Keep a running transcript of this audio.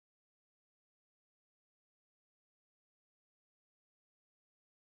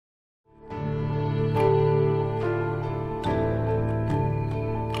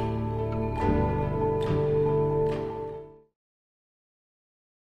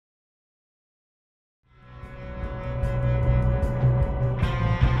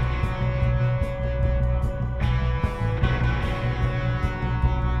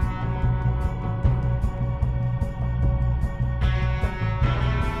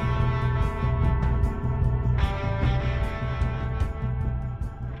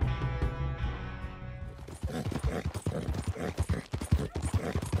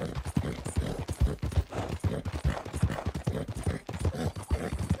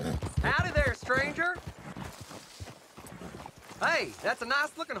Hey, that's a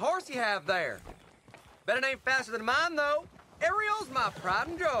nice-looking horse you have there. Bet it ain't faster than mine, though. Ariel's my pride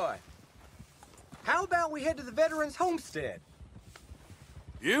and joy. How about we head to the veterans' homestead?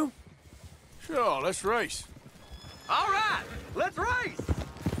 You? Sure, let's race. All right, let's race!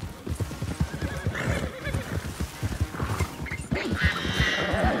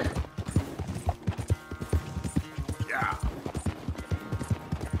 Yeah.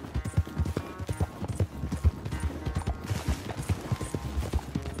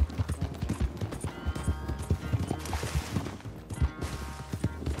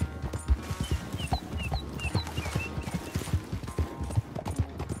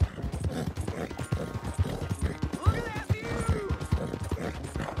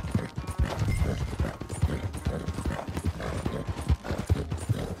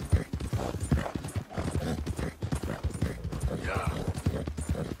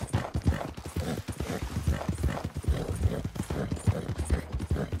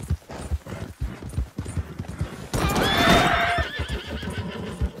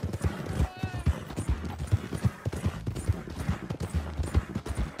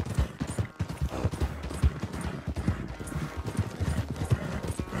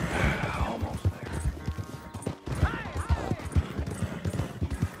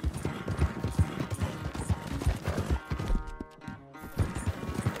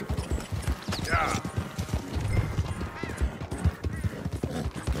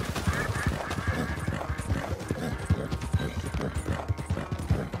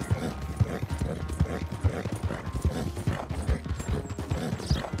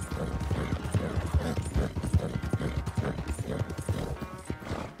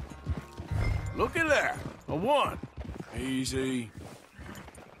 Look at that. A 1. Easy.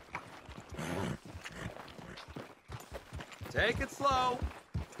 Take it slow.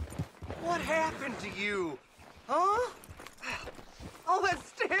 What happened to you? Huh? All that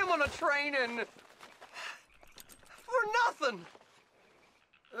stamina training. For nothing.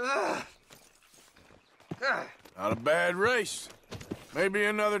 Ugh. Ugh. Not a bad race. Maybe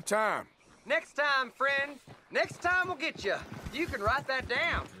another time. Next time, friend. Next time we'll get you. You can write that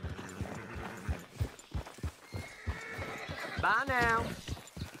down. Bye now.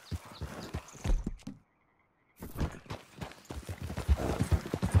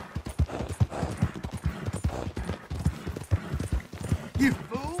 You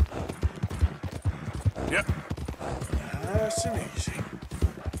fool! Yep. Nice and easy.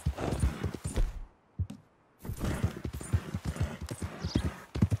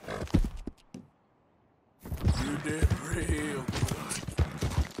 You did real good.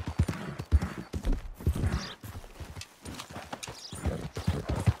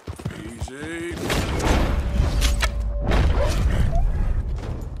 Easy.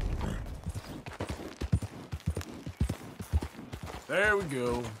 There we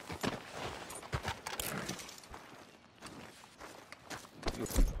go.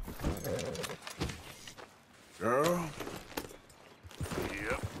 Girl.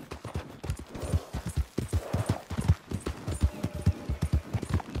 Yep.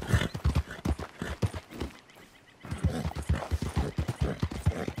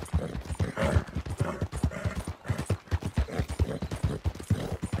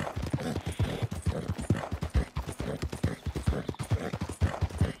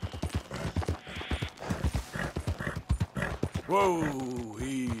 Whoa,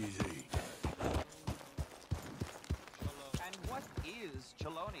 easy. And what is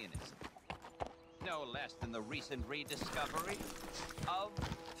Chelonianism? No less than the recent rediscovery of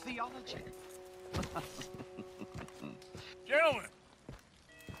theology. Gentlemen.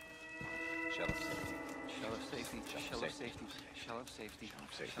 Shell of safety. Shell of safety. Shell of safety. Shell of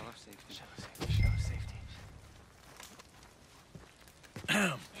safety. Shell of safety. Shell of safety.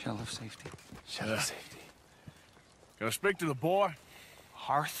 Shell of safety. Shell of safety. Can I speak to the boy?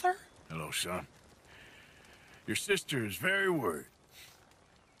 Arthur? Hello, son. Your sister is very worried.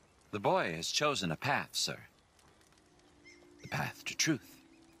 The boy has chosen a path, sir. The path to truth.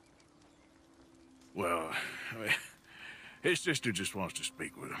 Well, his sister just wants to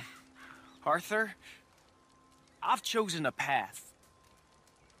speak with him. Arthur? I've chosen a path.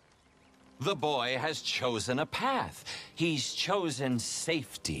 The boy has chosen a path. He's chosen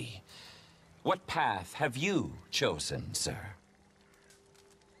safety. What path have you chosen, sir?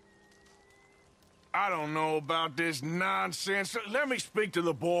 I don't know about this nonsense. Let me speak to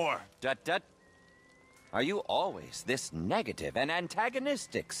the boy. Dut. Are you always this negative and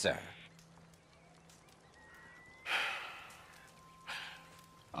antagonistic, sir?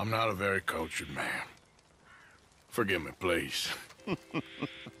 I'm not a very cultured man. Forgive me, please.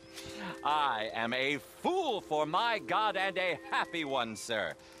 I am a fool for my God and a happy one,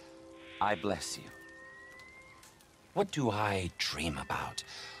 sir. I bless you. What do I dream about?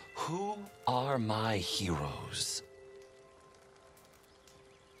 Who are my heroes?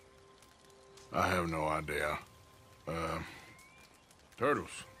 I have no idea.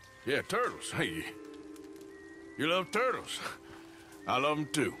 Turtles. Yeah, turtles. Hey, you love turtles. I love them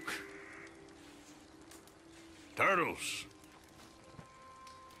too. Turtles.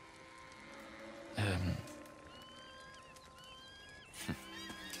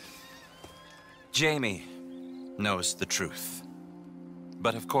 Jamie knows the truth.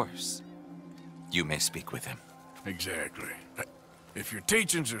 But of course, you may speak with him. Exactly. If your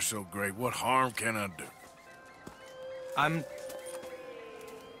teachings are so great, what harm can I do? I'm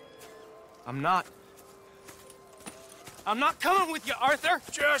not coming with you, Arthur!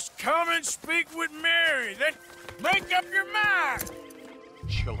 Just come and speak with Mary, then make up your mind!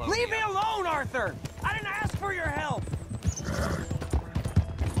 Leave me alone, Arthur! I didn't ask for your help!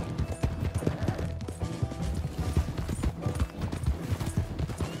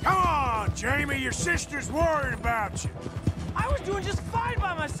 Come on, Jamie, your sister's worried about you. I was doing just fine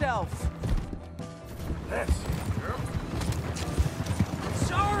by myself! That's it, girl.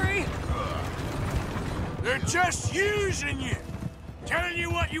 Sorry! They're just using you, telling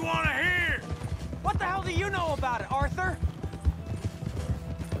you what you want to hear. What the hell do you know about it, Arthur?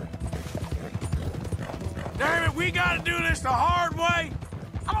 Damn it, we gotta do this the hard way.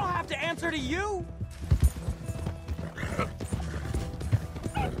 I don't have to answer to you!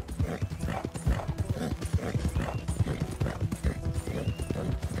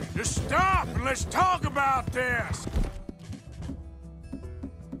 Just stop and let's talk about this.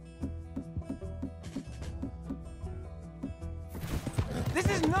 This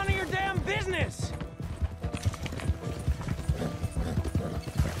is none of your damn business!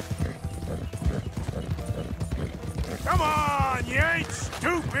 Come on, you ain't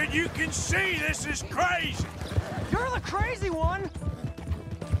stupid. You can see this is crazy. You're the crazy one!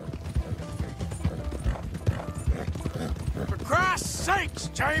 For Christ's sakes,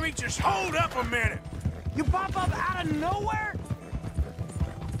 Jamie, just hold up a minute. You pop up out of nowhere?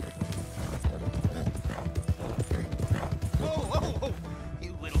 Whoa,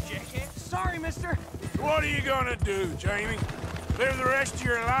 you little jackass. Sorry, mister. What are you gonna do, Jamie? Live the rest of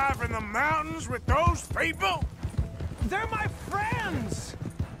your life in the mountains with those people? They're my friends!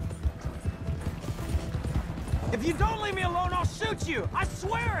 If you don't leave me alone, I'll shoot you! I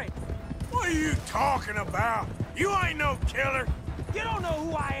swear it! What are you talking about? You ain't no killer. You don't know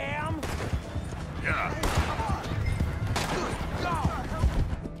who I am! Yeah.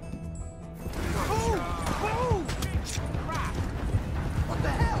 Move! Move! What the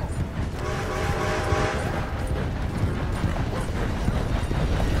hell?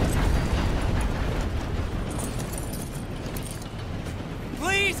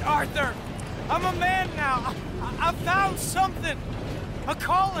 Please, Arthur! I'm a man now. I found something. A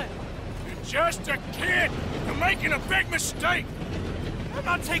calling. You're just a kid. You're making a big mistake. I'm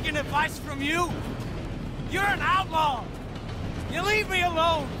not taking advice from you. You're an outlaw. You leave me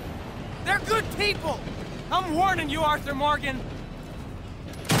alone. They're good people. I'm warning you, Arthur Morgan.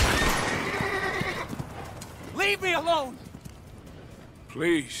 Leave me alone.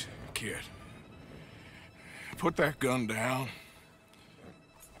 Please, kid. Put that gun down.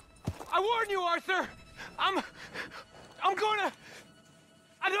 I warn you, Arthur. I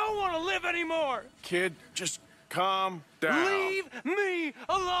don't want to live anymore. Kid, just calm down. Leave me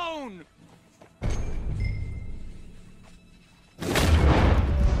alone.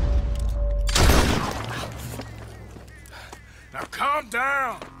 Now calm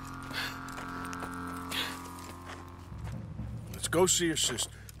down. Let's go see your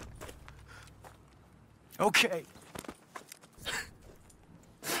sister. Okay.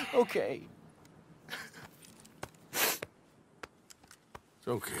 Okay. It's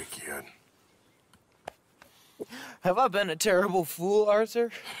okay, kid. Have I been a terrible fool,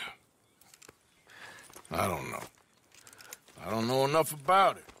 Arthur? I don't know. I don't know enough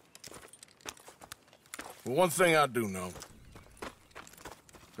about it. But one thing I do know.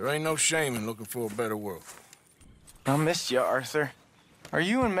 There ain't no shame in looking for a better world. I missed you, Arthur. Are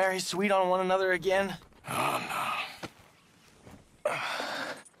you and Mary sweet on one another again? Oh, no.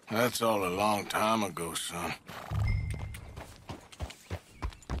 That's all a long time ago, son.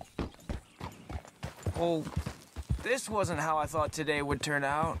 Well, this wasn't how I thought today would turn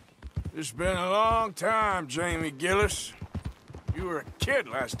out. It's been a long time, Jamie Gillis. You were a kid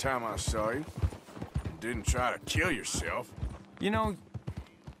last time I saw you. You didn't try to kill yourself. You know,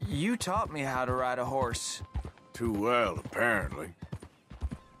 you taught me how to ride a horse. Too well, apparently.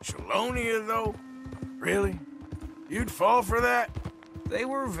 Chelonia, though? Really? You'd fall for that? They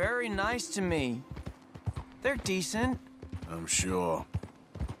were very nice to me. They're decent. I'm sure.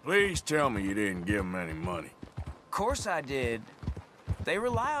 Please tell me you didn't give them any money. Of course I did. They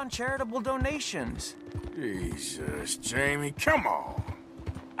rely on charitable donations. Jesus, Jamie, come on.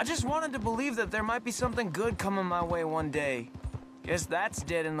 I just wanted to believe that there might be something good coming my way one day. Guess that's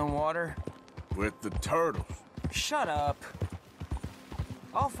dead in the water. With the turtles. Shut up.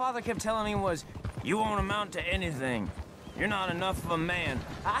 All Father kept telling me was, you won't amount to anything. You're not enough of a man.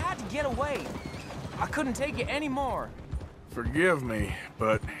 I had to get away. I couldn't take it anymore. Forgive me,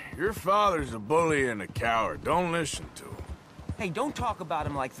 but your father's a bully and a coward. Don't listen to him. Hey, don't talk about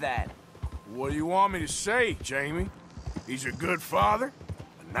him like that. What do you want me to say, Jamie? He's a good father?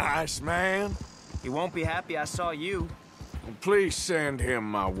 A nice man? He won't be happy I saw you. Well, please send him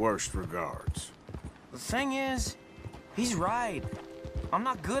my worst regards. The thing is, he's right. I'm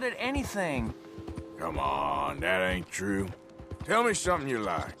not good at anything. Come on, that ain't true. Tell me something you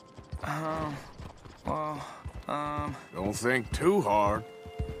like. Don't think too hard.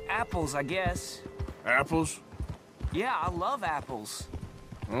 Apples, I guess. Apples? Yeah, I love apples.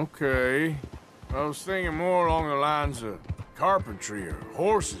 Okay. I was thinking more along the lines of carpentry or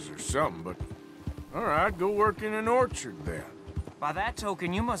horses or something, but... All right, go work in an orchard then. By that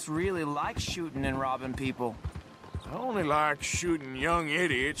token, you must really like shooting and robbing people. I only like shooting young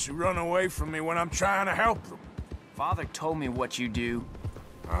idiots who run away from me when I'm trying to help them. Father told me what you do.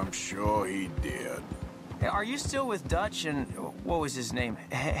 I'm sure he did. Hey, are you still with Dutch and... what was his name?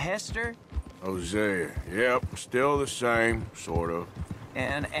 Hester? Hosea. Yep, still the same, sort of.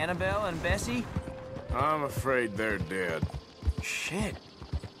 And Annabelle and Bessie? I'm afraid they're dead. Shit.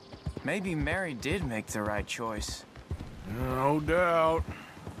 Maybe Mary did make the right choice. No doubt.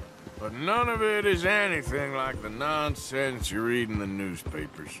 But none of it is anything like the nonsense you read in the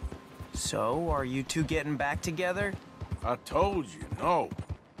newspapers. So, are you two getting back together? I told you, no.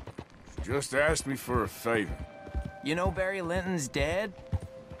 She just asked me for a favor. You know Barry Linton's dead?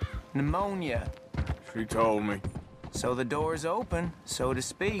 Pneumonia. She told me. So the door's open, so to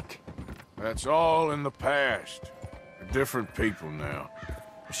speak. That's all in the past. We're different people now.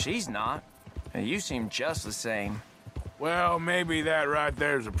 She's not. You seem just the same. Well, maybe that right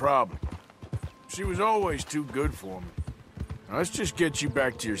there's a problem. She was always too good for me. Now, let's just get you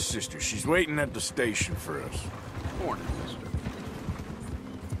back to your sister. She's waiting at the station for us. Morning, mister.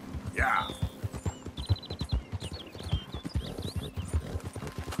 Yeah.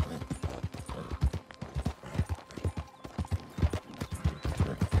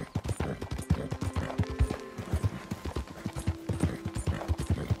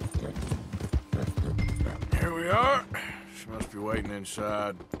 Here we are. She must be waiting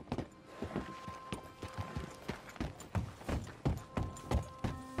inside.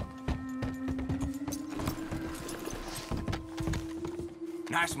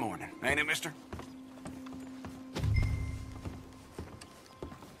 Nice morning, ain't it, mister?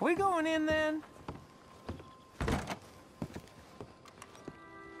 We going in then?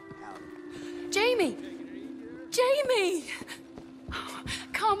 Jamie! Jamie!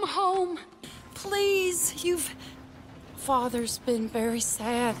 Come home. Please, Father's been very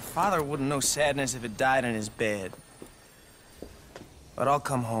sad. Father wouldn't know sadness if it died in his bed. But I'll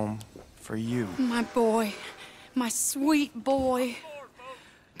come home for you. My boy. My sweet boy.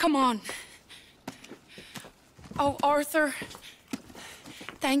 Come on. Oh, Arthur.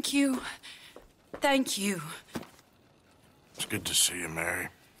 Thank you. Thank you. It's good to see you, Mary.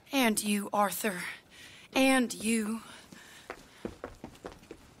 And you, Arthur. And you.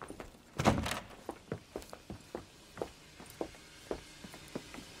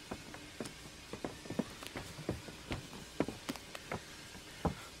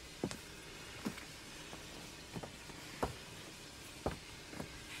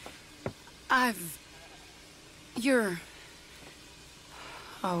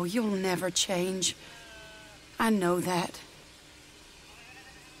 Oh, you'll never change. I know that.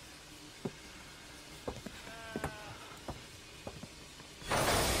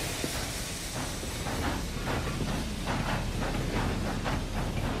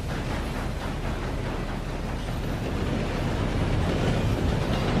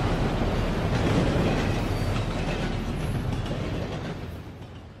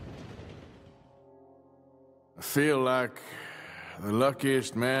 I feel like the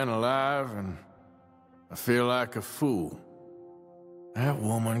luckiest man alive, and I feel like a fool. That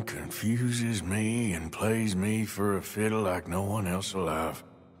woman confuses me and plays me for a fiddle like no one else alive.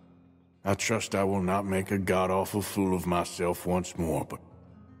 I trust I will not make a god-awful fool of myself once more, but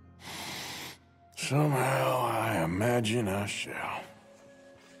somehow I imagine I shall.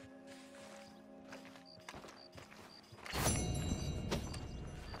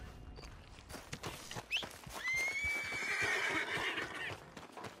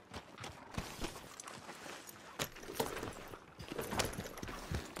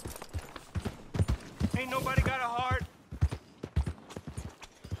 Ain't nobody got a